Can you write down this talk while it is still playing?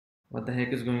What the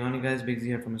heck is going on, you guys? Big Z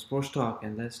here from Sports Talk,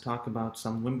 and let's talk about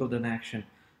some Wimbledon action.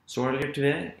 So earlier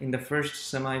today, in the first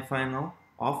semi-final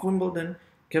of Wimbledon,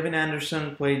 Kevin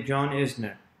Anderson played John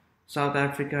Isner, South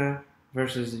Africa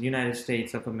versus the United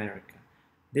States of America.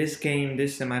 This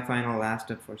semi-final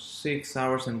lasted for 6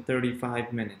 hours and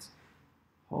 35 minutes.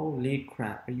 Holy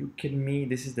crap, are you kidding me?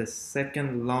 This is the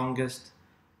second longest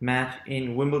match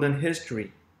in Wimbledon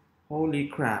history. Holy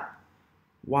crap.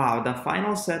 Wow, the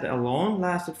final set alone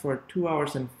lasted for 2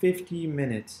 hours and 50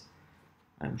 minutes.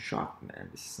 I'm shocked, man.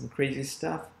 This is some crazy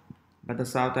stuff. But the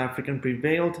South African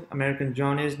prevailed. American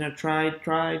John Isner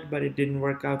tried, but it didn't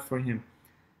work out for him.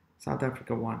 South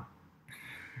Africa won.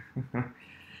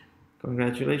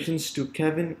 Congratulations to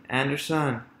Kevin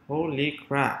Anderson. Holy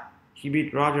crap. He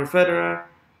beat Roger Federer.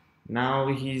 Now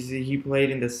he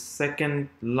played in the second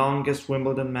longest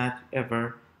Wimbledon match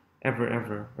ever,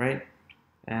 right?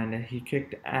 And he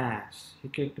kicked ass. He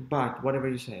kicked butt, whatever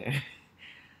you say.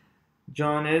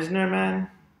 John Isner,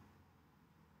 man.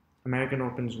 American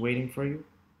Open's waiting for you.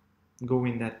 Go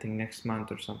win that thing next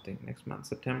month or something. Next month,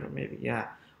 September maybe. Yeah,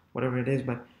 whatever it is.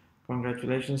 But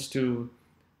congratulations to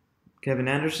Kevin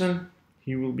Anderson.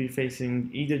 He will be facing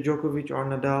either Djokovic or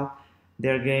Nadal.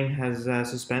 Their game has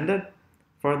suspended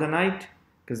for the night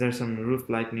because there's some roof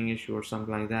lightning issue or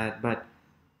something like that. But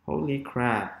holy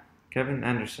crap, Kevin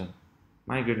Anderson.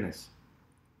 My goodness.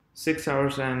 6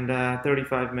 hours and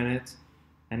 35 minutes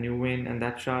and you win, and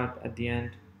that shot at the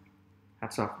end,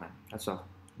 hats off, man. Hats off.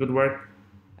 Good work.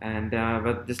 And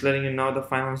but just letting you know, the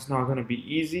final is not going to be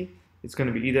easy. It's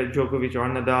going to be either Djokovic or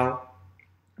Nadal.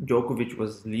 Djokovic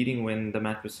was leading when the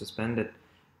match was suspended.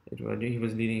 He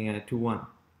was leading 2-1.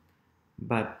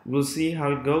 But we'll see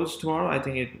how it goes tomorrow. I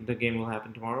think the game will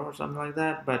happen tomorrow or something like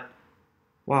that. But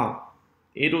wow.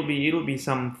 It'll be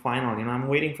some final, I'm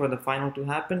waiting for the final to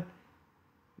happen.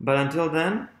 But until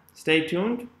then, stay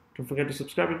tuned. Don't forget to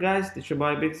subscribe, guys. This is your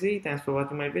boy Big Z. Thanks for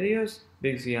watching my videos.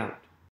 Big Z out.